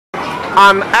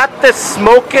I'm at this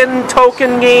smoking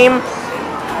token game.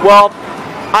 Well,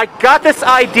 I got this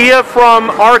idea from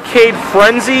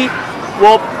ArcadeFrenzy.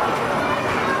 Well,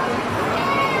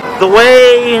 the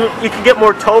way you can get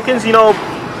more tokens, you know,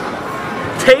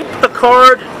 tape the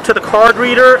card to the card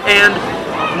reader and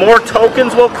more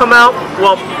tokens will come out.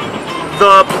 Well,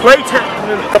 the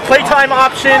playtime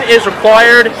option is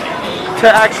required to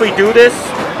actually do this,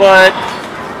 but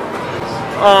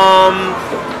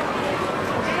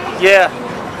yeah.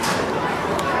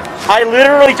 I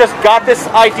literally just got this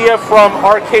idea from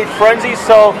ArcadeFrenzy,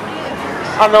 so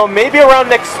I don't know, maybe around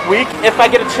next week, if I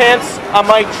get a chance, I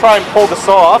might try and pull this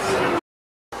off.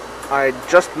 I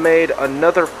just made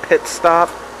another pit stop,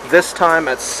 this time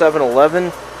at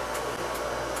 7-Eleven.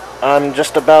 I'm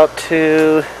just about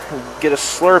to get a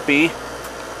SLURPEE.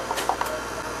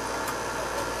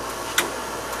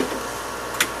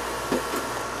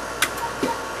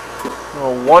 A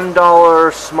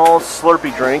 $1 small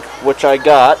SLURPEE drink, which I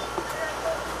got.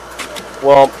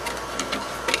 Well,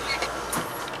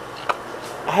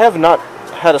 I have not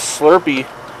had a SLURPEE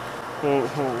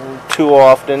too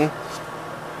often,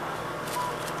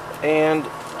 and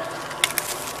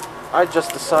I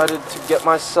just decided to get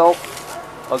myself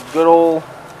a good old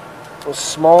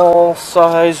small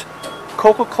size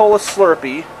Coca-Cola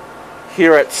SLURPEE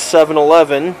here at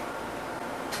 7-Eleven.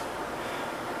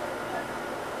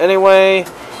 Anyway,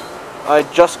 I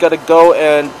just gotta go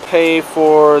and pay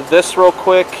for this real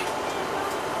quick.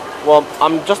 Well,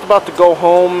 I'm just about to go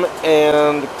home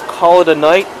and call it a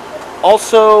night.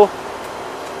 Also,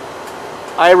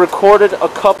 I recorded a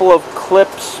couple of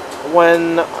clips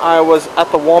when I was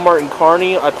at the Walmart in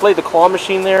Kearney. I played the claw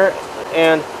machine there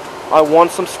and I won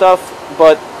some stuff,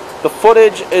 but the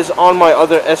footage is on my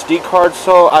other SD card,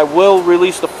 so I will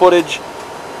release the footage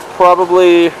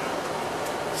probably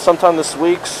sometime this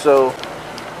week. So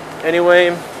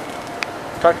anyway,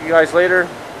 talk to you guys later.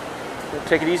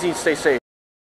 Take it easy and stay safe.